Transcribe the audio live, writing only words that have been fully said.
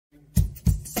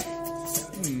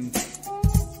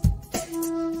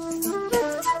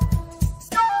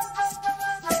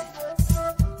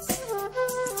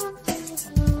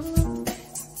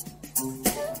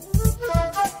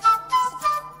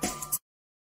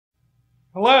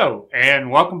Hello, and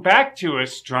welcome back to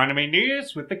Astronomy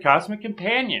News with the Cosmic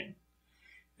Companion.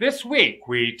 This week,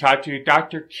 we talked to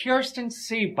Dr. Kirsten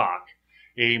Siebach,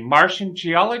 a Martian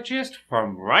geologist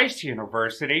from Rice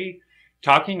University,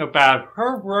 talking about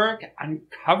her work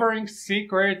uncovering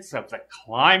secrets of the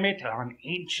climate on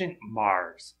ancient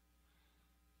Mars.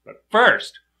 But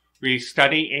first, we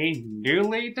study a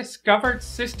newly discovered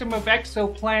system of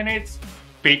exoplanets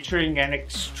featuring an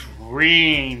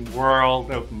extreme world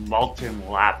of molten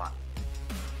lava.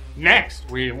 Next,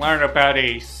 we learn about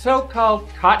a so-called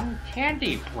cotton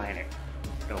candy planet,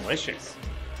 delicious,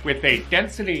 with a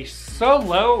density so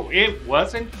low it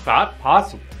wasn't thought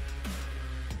possible.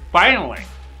 Finally,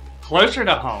 closer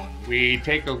to home, we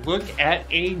take a look at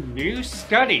a new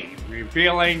study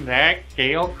revealing that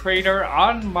Gale Crater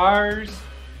on Mars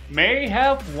may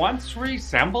have once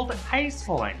resembled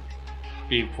Iceland,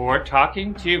 before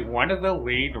talking to one of the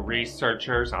lead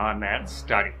researchers on that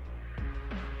study.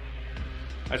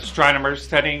 Astronomers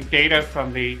studying data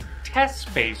from the TESS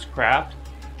spacecraft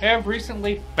have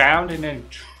recently found an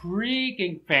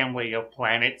intriguing family of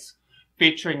planets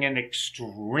featuring an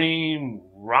extreme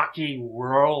rocky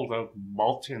world of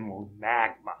molten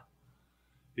magma.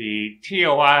 The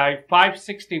TOI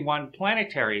 561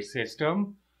 planetary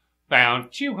system,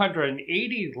 found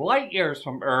 280 light years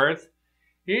from Earth,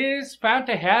 is found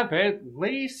to have at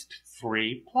least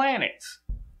 3 planets.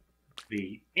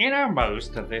 The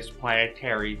innermost of this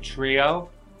planetary trio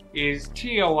is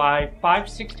TOI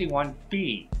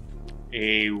 561b,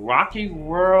 a rocky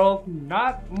world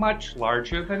not much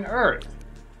larger than Earth.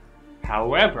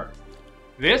 However,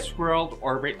 this world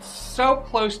orbits so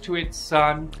close to its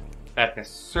sun that the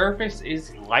surface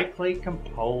is likely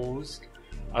composed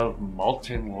of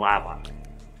molten lava.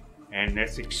 And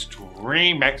this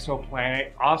extreme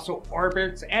exoplanet also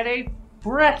orbits at a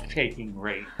breathtaking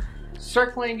rate,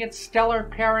 circling its stellar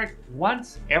parent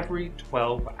once every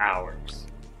 12 hours.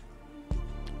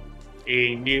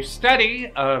 A new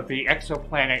study of the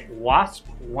exoplanet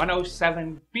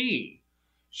WASP-107b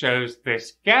shows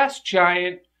this gas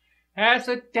giant has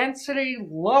a density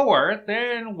lower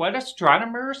than what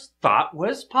astronomers thought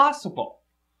was possible.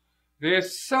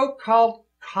 This so-called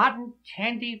cotton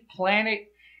candy planet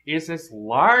is as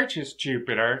large as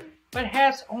Jupiter, but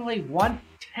has only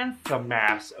 1/10 the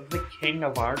mass of the king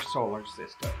of our solar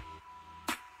system.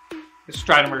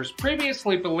 Astronomers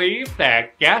previously believed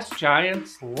that gas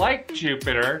giants like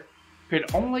Jupiter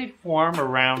could only form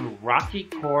around rocky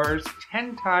cores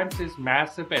 10 times as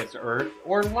massive as Earth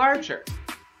or larger.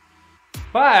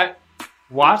 But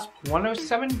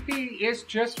WASP-107b is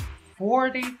just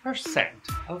 40%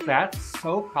 of that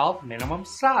so-called minimum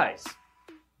size.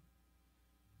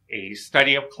 A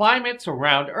study of climates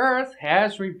around Earth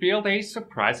has revealed a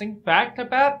surprising fact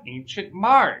about ancient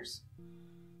Mars.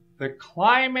 The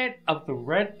climate of the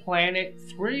red planet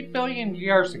 3 billion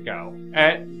years ago,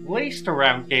 at least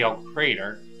around Gale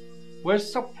Crater, was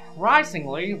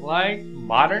surprisingly like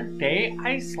modern-day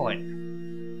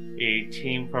Iceland. A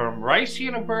team from Rice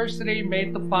University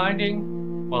made the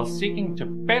finding while seeking to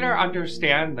better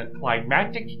understand the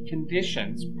climatic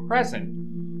conditions present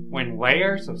when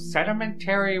layers of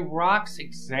sedimentary rocks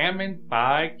examined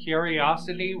by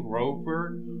Curiosity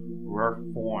rover were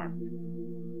formed.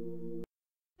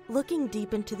 Looking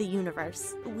deep into the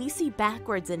universe, we see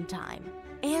backwards in time.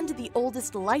 And the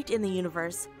oldest light in the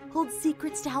universe holds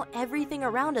secrets to how everything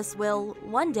around us will,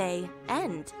 one day,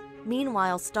 end.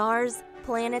 Meanwhile, stars,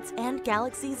 planets, and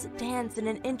galaxies dance in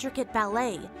an intricate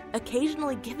ballet,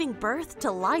 occasionally giving birth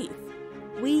to life.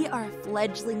 We are a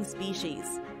fledgling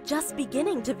species, just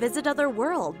beginning to visit other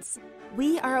worlds.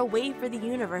 We are a way for the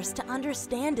universe to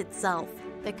understand itself.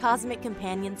 The Cosmic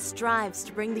Companion strives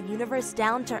to bring the universe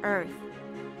down to Earth,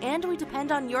 and we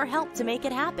depend on your help to make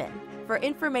it happen. For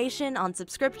information on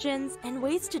subscriptions and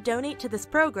ways to donate to this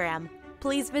program,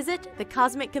 please visit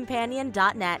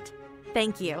thecosmiccompanion.net.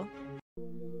 Thank you.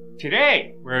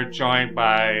 Today, we're joined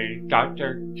by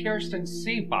Dr. Kirsten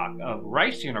Siebach of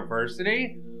Rice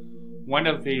University, one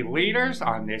of the leaders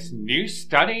on this new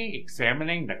study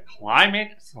examining the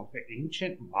climate of the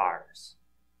ancient Mars.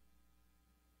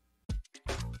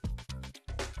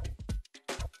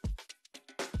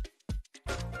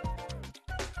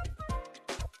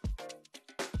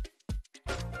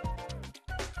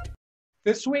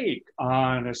 This week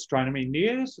on Astronomy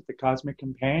News with the Cosmic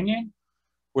Companion,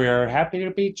 we're happy to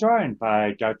be joined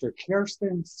by Dr.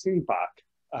 Kirsten Siebach.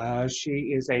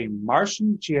 She is a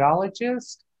Martian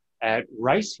geologist at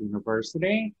Rice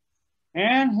University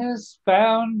and has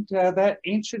found that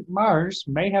ancient Mars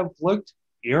may have looked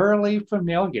eerily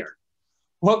familiar.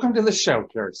 Welcome to the show,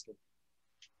 Kirsten.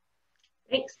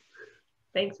 Thanks.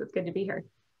 It's good to be here.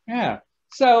 Yeah.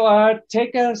 So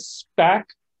take us back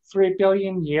 3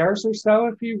 billion years or so,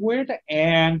 if you would,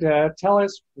 and tell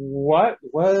us what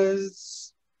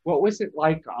was it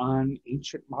like on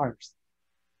ancient Mars?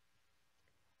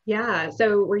 Yeah,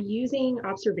 so we're using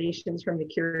observations from the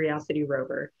Curiosity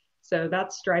rover. So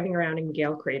that's driving around in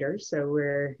Gale Crater. So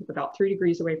we're about 3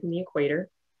 degrees away from the equator,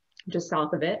 just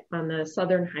south of it on the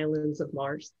southern highlands of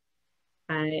Mars.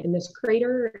 And this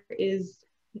crater is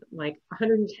like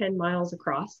 110 miles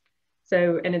across.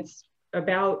 So, and it's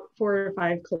about 4 to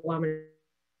 5 kilometers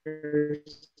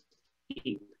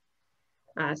deep.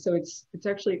 So it's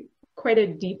actually quite a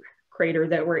deep crater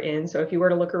that we're in. So if you were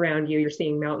to look around you, you're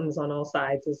seeing mountains on all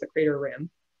sides as the crater rim.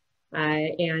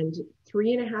 And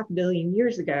 3.5 billion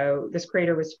years ago, this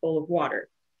crater was full of water.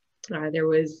 There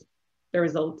was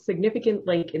a significant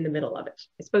lake in the middle of it.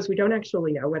 I suppose we don't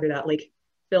actually know whether that lake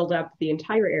filled up the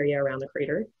entire area around the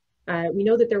crater. We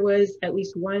know that there was at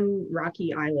least one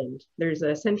rocky island. There's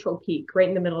a central peak right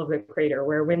in the middle of the crater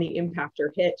where when the impactor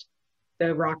hit,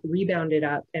 the rock rebounded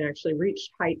up and actually reached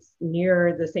heights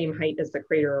near the same height as the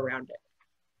crater around it.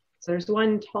 So there's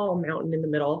one tall mountain in the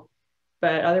middle,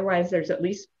 but otherwise there's at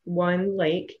least one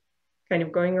lake kind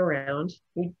of going around.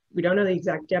 We don't know the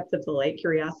exact depth of the lake.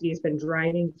 Curiosity has been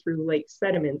driving through lake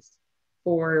sediments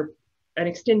for an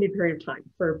extended period of time,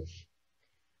 for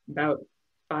about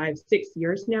 5-6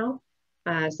 years now.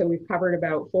 So we've covered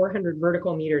about 400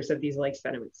 vertical meters of these lake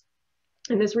sediments.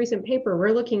 In this recent paper, we're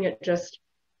looking at just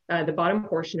the bottom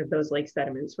portion of those lake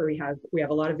sediments where we have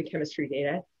a lot of the chemistry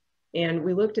data. And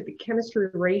we looked at the chemistry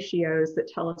ratios that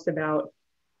tell us about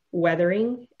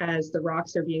weathering as the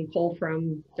rocks are being pulled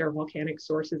from their volcanic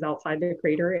sources outside the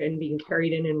crater and being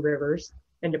carried in rivers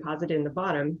and deposited in the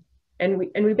bottom. And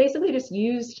we basically just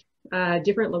used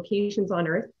different locations on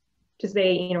Earth to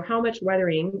say, you know, how much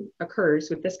weathering occurs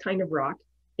with this kind of rock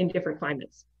in different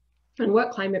climates, and what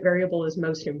climate variable is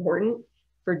most important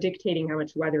for dictating how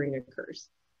much weathering occurs.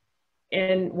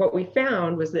 And what we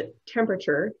found was that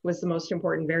temperature was the most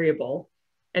important variable,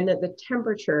 and that the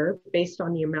temperature, based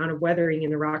on the amount of weathering in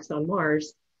the rocks on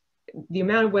Mars, the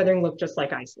amount of weathering looked just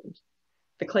like Iceland.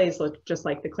 The clays looked just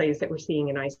like the clays that we're seeing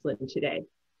in Iceland today.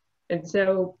 And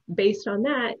so based on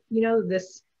that, you know,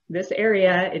 this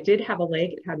area, it did have a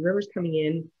lake, it had rivers coming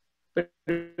in, but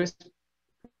it was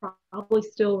probably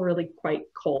still really quite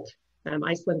cold.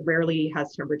 Iceland rarely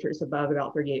has temperatures above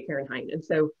about 38 Fahrenheit. And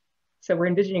so we're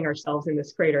envisioning ourselves in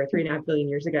this crater 3.5 billion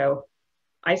years ago.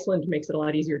 Iceland makes it a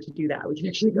lot easier to do that. We can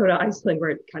actually go to Iceland where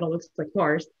it kind of looks like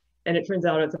Mars, and it turns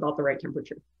out it's about the right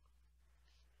temperature.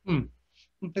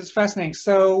 It's fascinating.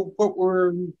 So what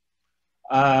were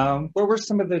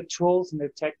some of the tools and the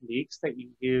techniques that you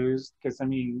used? Because I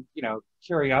mean, you know,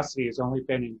 Curiosity has only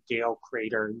been in Gale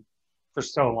Crater for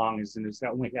so long, as it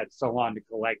only had so long to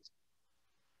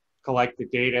collect the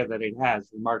data that it has,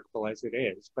 remarkable as it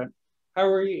is. But how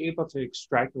are you able to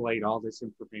extrapolate all this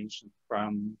information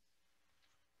from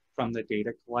the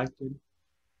data collected?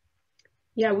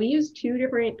 Yeah, we used 2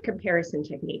 different comparison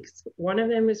techniques. One of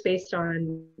them was based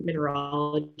on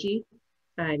mineralogy,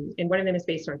 and one of them is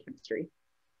based on chemistry.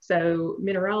 So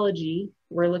mineralogy,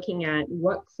 we're looking at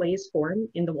what clays form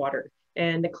in the water.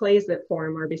 And the clays that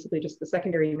form are basically just the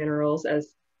secondary minerals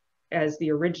as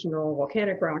the original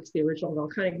volcanic rocks, the original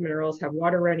volcanic minerals have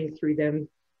water running through them,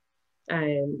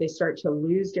 and they start to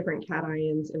lose different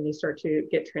cations and they start to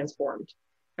get transformed.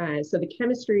 So the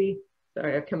chemistry,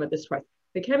 sorry, I've come at this twice.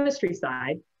 The chemistry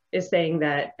side is saying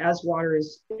that as water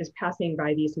is passing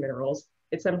by these minerals,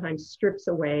 it sometimes strips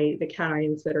away the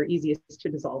cations that are easiest to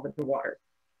dissolve in the water.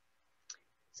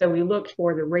 So we looked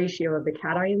for the ratio of the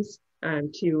cations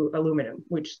to aluminum,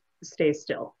 which stays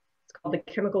still. It's called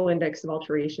the chemical index of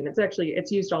alteration.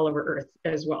 It's used all over Earth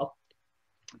as well.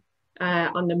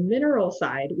 On the mineral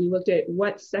side, we looked at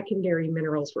what secondary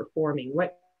minerals were forming,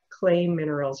 what clay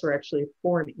minerals were actually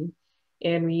forming.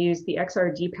 And we used the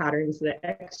XRD patterns, the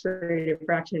X-ray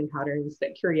diffraction patterns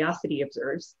that Curiosity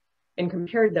observes, and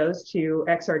compared those to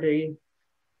XRD,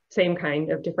 same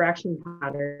kind of diffraction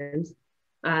patterns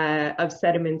of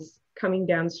sediments coming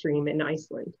downstream in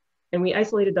Iceland. And we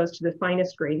isolated those to the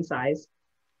finest grain size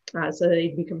so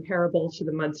they'd be comparable to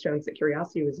the mudstones that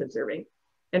Curiosity was observing.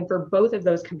 And for both of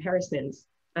those comparisons,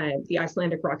 the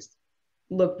Icelandic rocks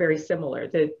look very similar.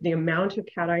 The amount of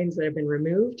cations that have been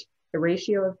removed, the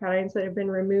ratio of cations that have been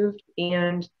removed,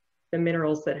 and the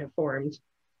minerals that have formed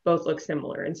both look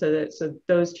similar. And so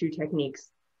those 2 techniques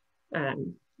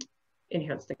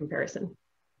enhance the comparison.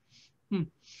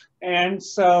 And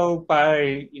so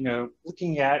by, you know,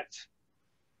 looking at,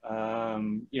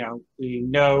 you know, we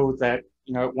know that,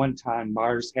 you know, at one time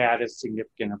Mars had a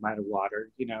significant amount of water,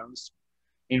 you know,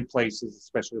 in places,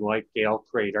 especially like Gale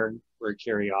Crater, where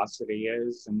Curiosity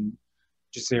is, and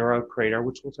Jezero Crater,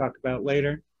 which we'll talk about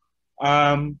later.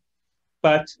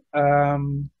 But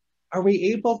are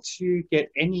we able to get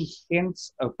any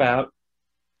hints about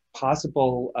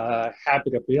possible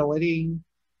habitability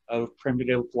of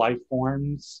primitive life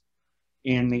forms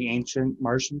in the ancient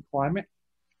Martian climate?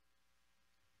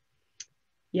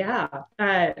 Yeah,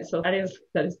 so that is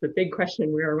the big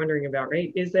question we are wondering about,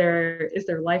 right? Is there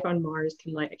life on Mars?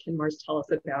 Can Mars tell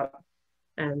us about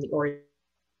the origin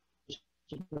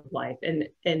of life? And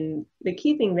the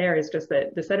key thing there is just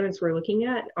that the sediments we're looking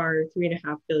at are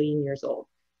 3.5 billion years old.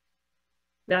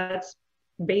 That's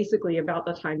basically about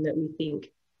the time that we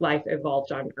think life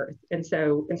evolved on Earth. And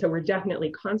so we're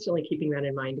definitely constantly keeping that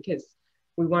in mind, because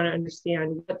we want to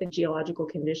understand what the geological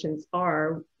conditions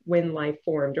are when life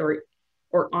formed,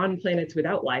 or on planets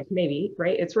without life, maybe,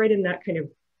 right? It's right in that kind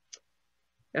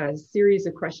of series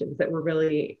of questions that we're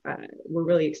really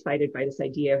excited by this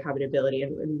idea of habitability.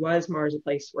 And was Mars a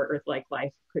place where Earth-like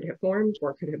life could have formed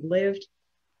or could have lived?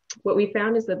 What we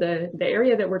found is that the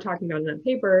area that we're talking about in that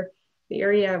paper, the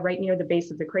area right near the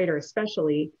base of the crater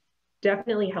especially,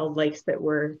 definitely held lakes that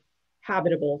were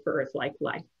habitable for Earth-like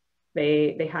life.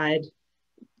 They had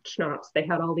schnapps, they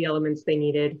had all the elements they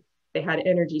needed. They had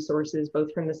energy sources,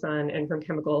 both from the sun and from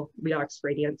chemical redox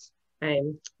radiance.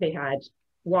 And they had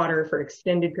water for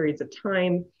extended periods of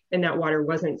time. And that water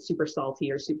wasn't super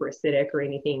salty or super acidic or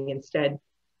anything. Instead,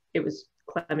 it was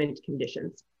clement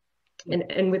conditions.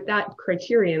 And with that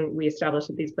criterion, we established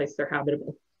that these places are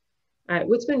habitable.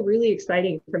 What's been really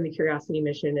exciting from the Curiosity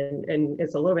mission, and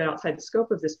it's a little bit outside the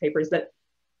scope of this paper, is that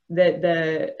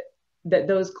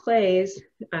those clays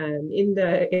in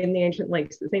the ancient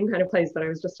lakes, the same kind of clays that I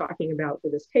was just talking about for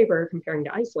this paper, comparing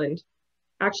to Iceland,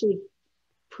 actually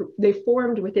they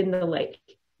formed within the lake.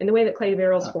 And the way that clay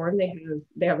barrels form, they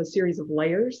have a series of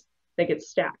layers that get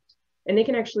stacked, and they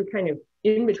can actually kind of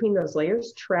in between those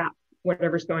layers trap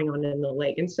whatever's going on in the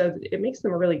lake. And so it makes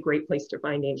them a really great place to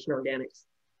find ancient organics.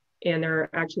 And there are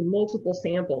actually multiple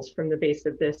samples from the base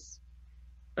of this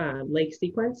lake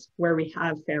sequence where we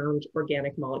have found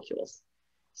organic molecules.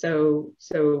 So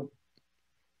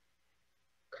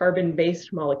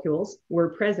carbon-based molecules were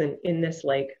present in this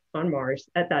lake on Mars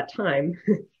at that time,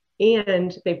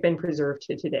 and they've been preserved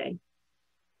to today.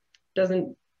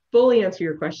 Doesn't fully answer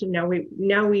your question. Now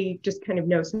we just kind of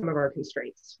know some of our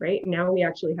constraints, right? Now we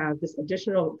actually have this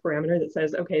additional parameter that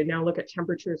says, okay, now look at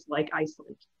temperatures like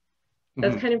Iceland.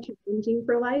 That's kind of challenging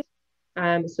for life.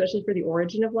 Especially for the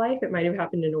origin of life. It might have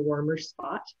happened in a warmer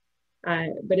spot,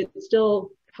 but it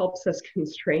still helps us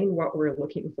constrain what we're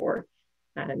looking for.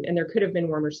 And there could have been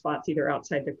warmer spots either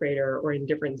outside the crater or in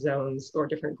different zones or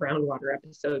different groundwater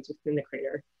episodes within the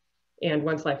crater. And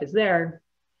once life is there,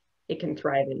 it can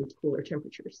thrive in cooler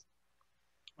temperatures.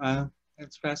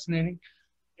 That's fascinating.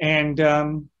 And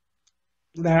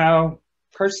now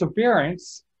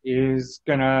Perseverance is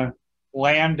gonna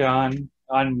land on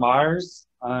Mars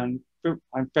on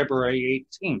February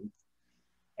 18th.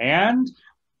 And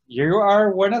you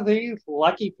are one of the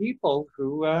lucky people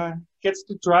who gets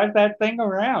to drive that thing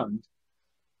around.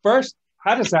 First,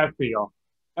 how does that feel?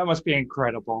 That must be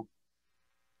incredible.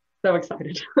 So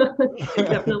excited.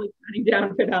 Definitely counting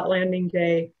down for that landing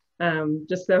day.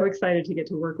 Just so excited to get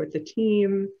to work with the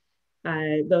team.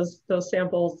 Those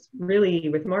samples really,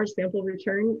 with Mars sample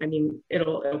return, I mean,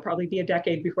 it'll probably be a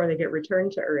decade before they get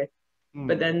returned to Earth.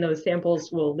 But then those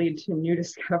samples will lead to new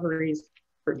discoveries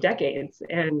for decades.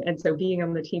 And so being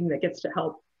on the team that gets to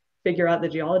help figure out the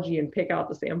geology and pick out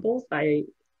the samples, I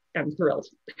am thrilled.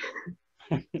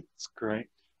 It's great.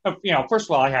 First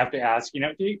of all, I have to ask,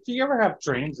 do you ever have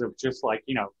dreams of just like,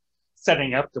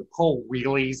 setting up to pull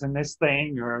wheelies in this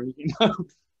thing, or,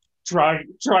 try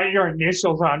your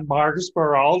initials on Mars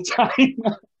for all time?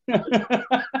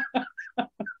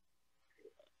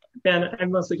 Ben, I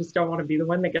mostly just don't want to be the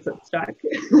one that gets it stuck.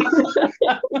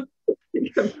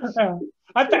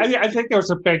 I think there was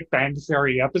a Big Bang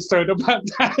Theory episode about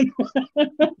that.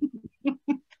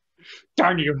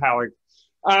 Darn you, Howard.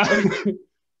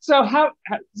 So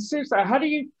seriously, how do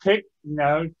you pick,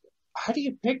 how do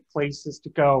you pick places to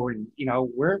go, and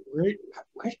where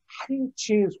how do you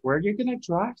choose where you're going to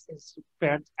drive this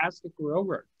fantastic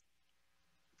rover?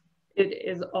 It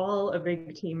is all a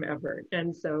big team effort.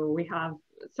 And so we have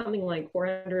something like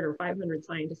 400 or 500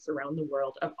 scientists around the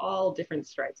world of all different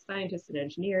stripes: scientists and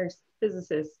engineers,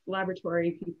 physicists,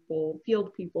 laboratory people,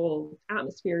 field people,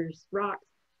 atmospheres, rocks,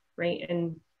 right?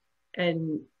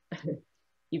 And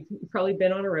you've probably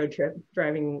been on a road trip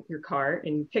driving your car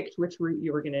and picked which route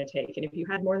you were going to take. And if you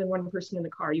had more than one person in the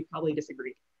car, you probably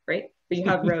disagreed, right? But you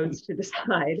have roads to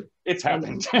decide. It's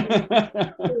happened.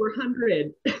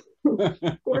 400,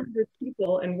 400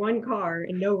 people and one car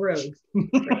and no roads,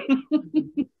 right?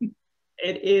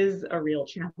 It is a real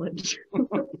challenge.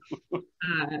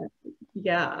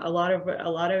 Yeah, a lot of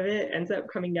it ends up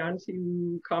coming down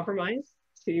to compromise,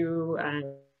 to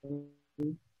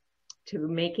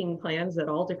making plans at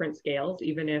all different scales,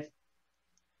 even if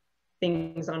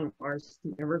things on Mars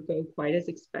never go quite as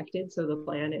expected. So the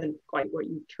plan isn't quite what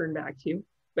you turn back to,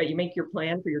 but you make your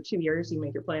plan for your 2 years, you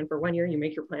make your plan for 1 year, you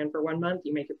make your plan for 1 month,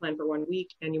 you make your plan for 1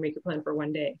 week, and you make your plan for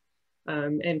 1 day.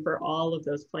 And for all of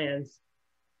those plans,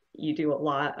 you do a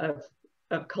lot of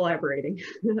collaborating,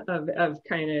 of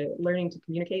kind of learning to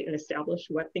communicate and establish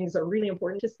what things are really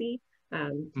important to see,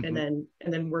 and then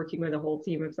working with a whole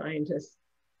team of scientists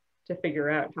to figure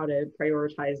out how to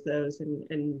prioritize those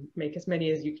and make as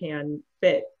many as you can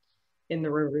fit in the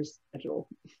rover's schedule.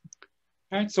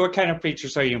 All right, so what kind of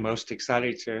features are you most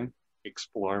excited to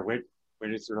explore? What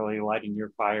is really lighting your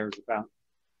fires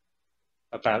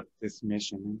about this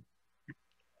mission?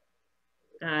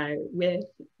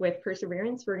 With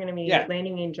Perseverance, we're going to be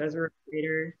landing in Jezero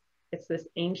Crater. It's this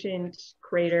ancient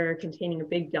crater containing a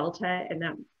big delta, and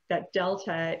that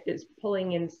delta is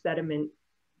pulling in sediment.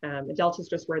 A delta is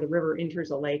just where the river enters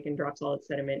a lake and drops all its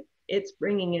sediment. It's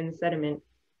bringing in sediment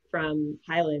from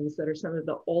highlands that are some of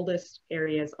the oldest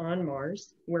areas on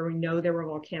Mars, where we know there were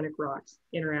volcanic rocks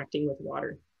interacting with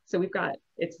water. So we've got,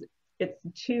 it's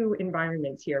 2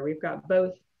 environments here. We've got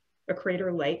both a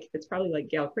crater lake that's probably like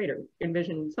Gale Crater.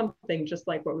 Envision something just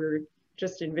like what we were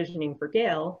just envisioning for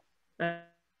Gale,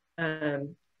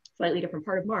 slightly different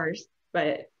part of Mars,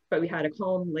 but we had a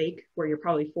calm lake where you're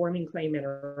probably forming clay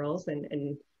minerals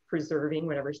and preserving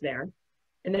whatever's there.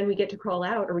 And then we get to crawl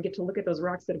out, or we get to look at those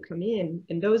rocks that have come in,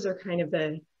 and those are kind of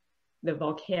the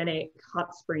volcanic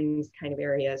hot springs kind of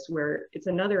areas where it's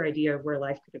another idea of where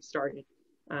life could have started.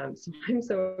 So I'm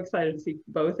so excited to see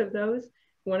both of those.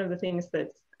 One of the things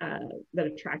that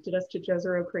attracted us to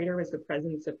Jezero Crater was the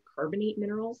presence of carbonate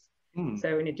minerals.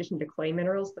 So in addition to clay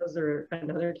minerals, those are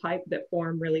another type that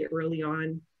form really early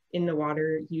on in the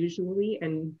water usually,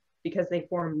 and because they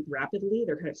form rapidly,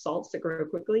 they're kind of salts that grow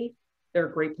quickly, they're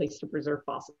a great place to preserve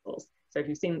fossils. So if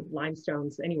you've seen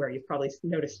limestones anywhere, you've probably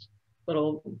noticed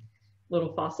little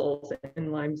fossils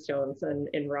in limestones and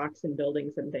in rocks and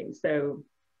buildings and things. So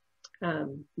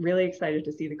really excited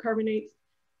to see the carbonates,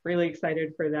 really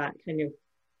excited for that kind of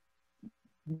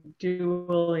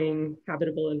dueling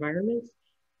habitable environments,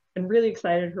 and really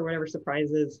excited for whatever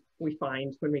surprises we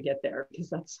find when we get there, because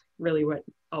that's really what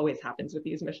always happens with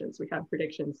these missions. We have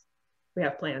predictions, we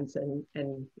have plans, and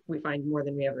we find more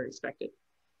than we ever expected.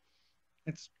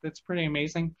 That's pretty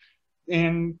amazing.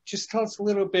 And just tell us a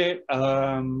little bit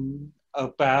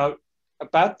about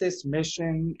this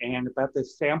mission and about the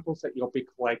samples that you'll be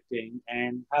collecting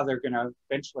and how they're going to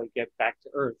eventually get back to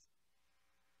Earth.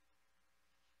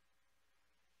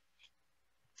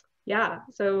 Yeah,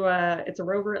 so it's a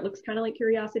rover. It looks kind of like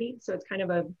Curiosity, so it's kind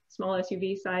of a small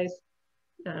SUV size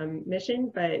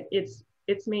mission, but its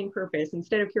main purpose,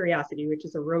 instead of Curiosity, which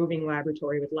is a roving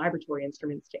laboratory with laboratory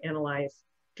instruments to analyze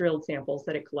drilled samples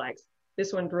that it collects,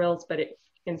 this one drills, but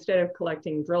instead of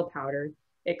collecting drill powder,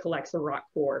 it collects a rock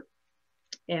core,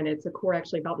 and it's a core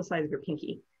actually about the size of your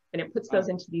pinky, and it puts those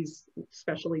into these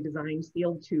specially designed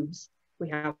sealed tubes. We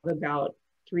have about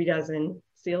 3 dozen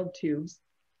sealed tubes.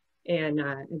 And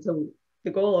so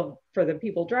the goal for the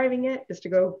people driving it is to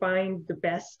go find the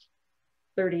best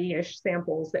 30-ish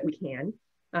samples that we can,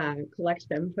 collect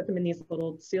them, put them in these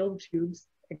little sealed tubes,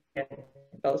 again,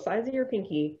 about the size of your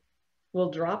pinky.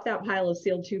 We'll drop that pile of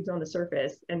sealed tubes on the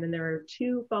surface, and then there are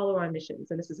 2 follow-on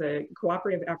missions, and this is a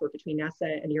cooperative effort between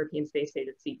NASA and the European Space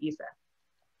Agency, ESA.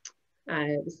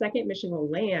 The second mission will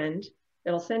land.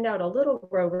 It'll send out a little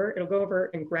rover. It'll go over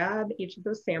and grab each of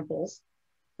those samples,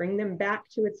 bring them back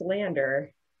to its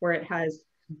lander, where it has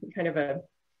kind of a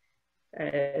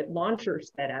launcher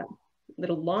set up.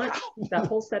 It'll launch that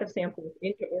whole set of samples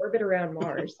into orbit around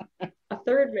Mars. A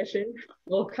third mission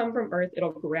will come from Earth.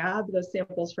 It'll grab those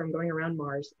samples from going around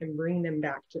Mars and bring them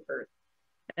back to Earth.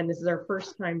 And this is our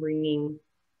first time bringing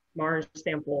Mars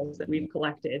samples that we've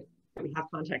collected, that we have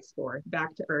context for,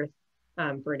 back to Earth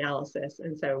for analysis.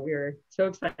 And so we're so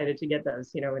excited to get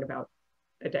those, in about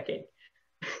a decade.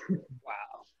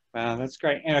 Wow, that's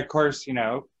great. And of course,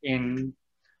 in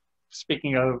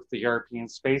speaking of the European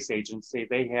Space Agency,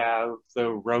 they have the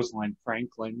Rosalind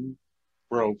Franklin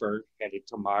rover headed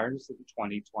to Mars in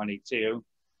 2022.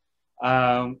 What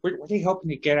are you hoping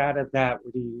to get out of that?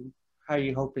 What are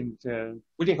you hoping to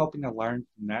learn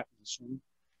from that mission?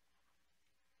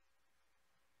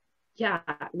 Yeah,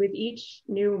 with each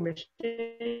new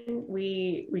mission,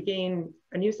 we gain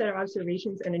a new set of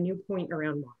observations and a new point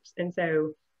around Mars. And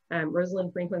so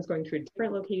Rosalind Franklin's going to a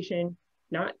different location,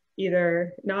 not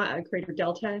a crater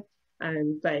delta,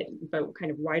 but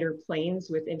kind of wider plains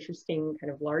with interesting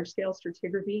kind of large scale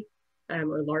stratigraphy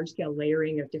or large scale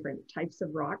layering of different types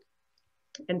of rock.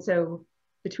 And so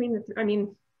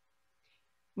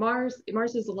Mars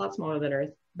is a lot smaller than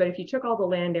Earth, but if you took all the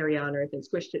land area on Earth and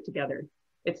squished it together,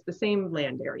 it's the same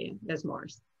land area as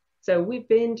Mars. So we've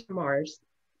been to Mars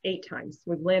 8 times.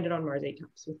 We've landed on Mars 8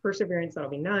 times. With Perseverance, that'll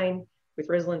be 9. With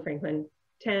Rosalind Franklin,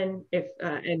 10.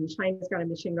 And China's got a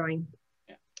mission going.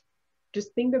 Yeah.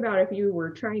 Just think about if you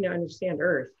were trying to understand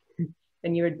Earth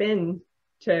and you had been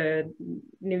to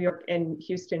New York and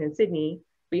Houston and Sydney,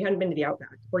 but you hadn't been to the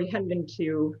Outback, or you hadn't been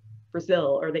to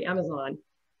Brazil or the Amazon.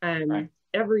 Right.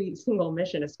 Every single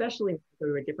mission, especially if they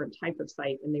go to a different type of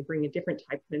site and they bring a different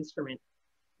type of instrument,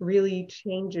 really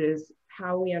changes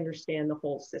how we understand the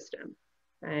whole system.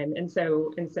 And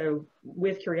so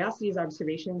with Curiosity's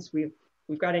observations, we've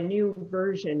got a new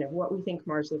version of what we think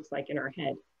Mars looks like in our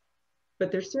head.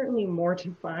 But there's certainly more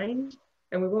to find,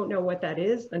 and we won't know what that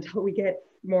is until we get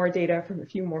more data from a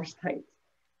few more sites.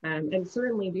 And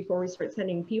certainly before we start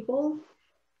sending people,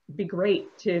 it'd be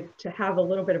great to have a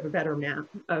little bit of a better map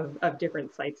of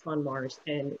different sites on Mars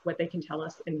and what they can tell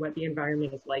us and what the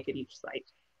environment is like at each site.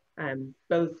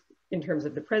 Both in terms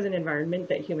of the present environment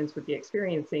that humans would be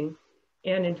experiencing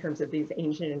and in terms of these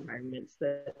ancient environments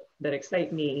that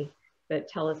excite me, that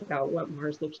tell us about what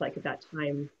Mars looked like at that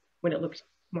time when it looked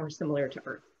more similar to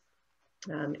Earth.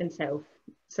 And so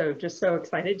just so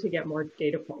excited to get more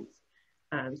data points.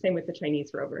 Same with the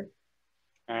Chinese rover.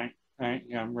 All right.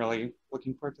 Yeah, I'm really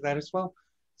looking forward to that as well.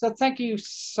 So thank you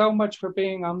so much for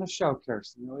being on the show,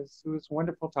 Kirsten. It was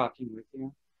wonderful talking with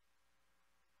you.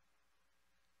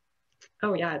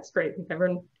 Oh yeah, it's great.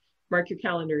 Everyone mark your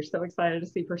calendars. So excited to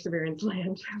see Perseverance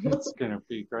land. It's going to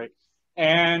be great.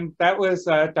 And that was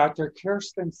Dr.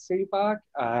 Kirsten Siebach,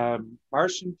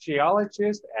 Martian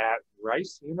geologist at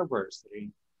Rice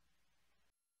University.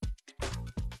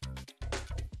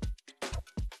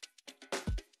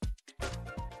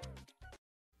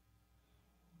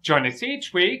 Join us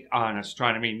each week on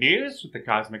Astronomy News with the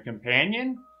Cosmic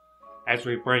Companion as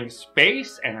we bring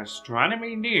space and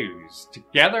astronomy news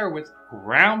together with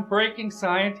groundbreaking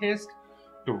scientists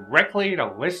directly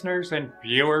to listeners and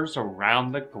viewers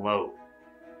around the globe.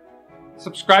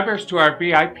 Subscribers to our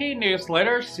VIP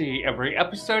newsletter see every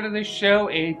episode of the show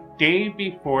a day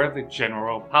before the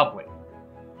general public.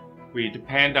 We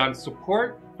depend on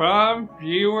support from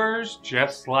viewers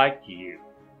just like you.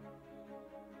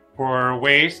 For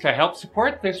ways to help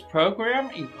support this program,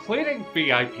 including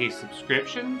VIP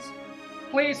subscriptions,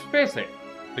 please visit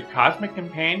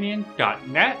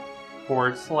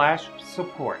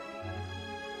thecosmiccompanion.net/support.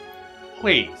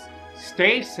 Please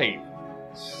stay safe,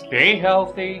 stay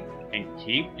healthy, and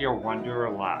keep your wonder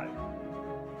alive.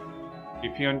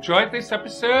 If you enjoyed this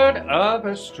episode of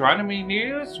Astronomy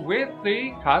News with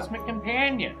the Cosmic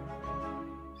Companion,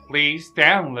 please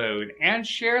download and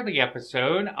share the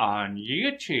episode on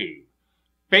YouTube,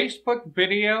 Facebook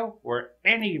video, or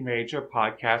any major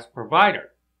podcast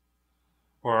provider.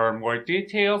 For more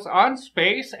details on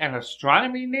space and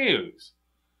astronomy news,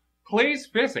 please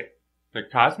visit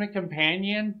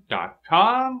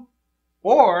thecosmiccompanion.com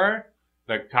or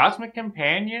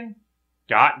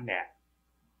thecosmiccompanion.net.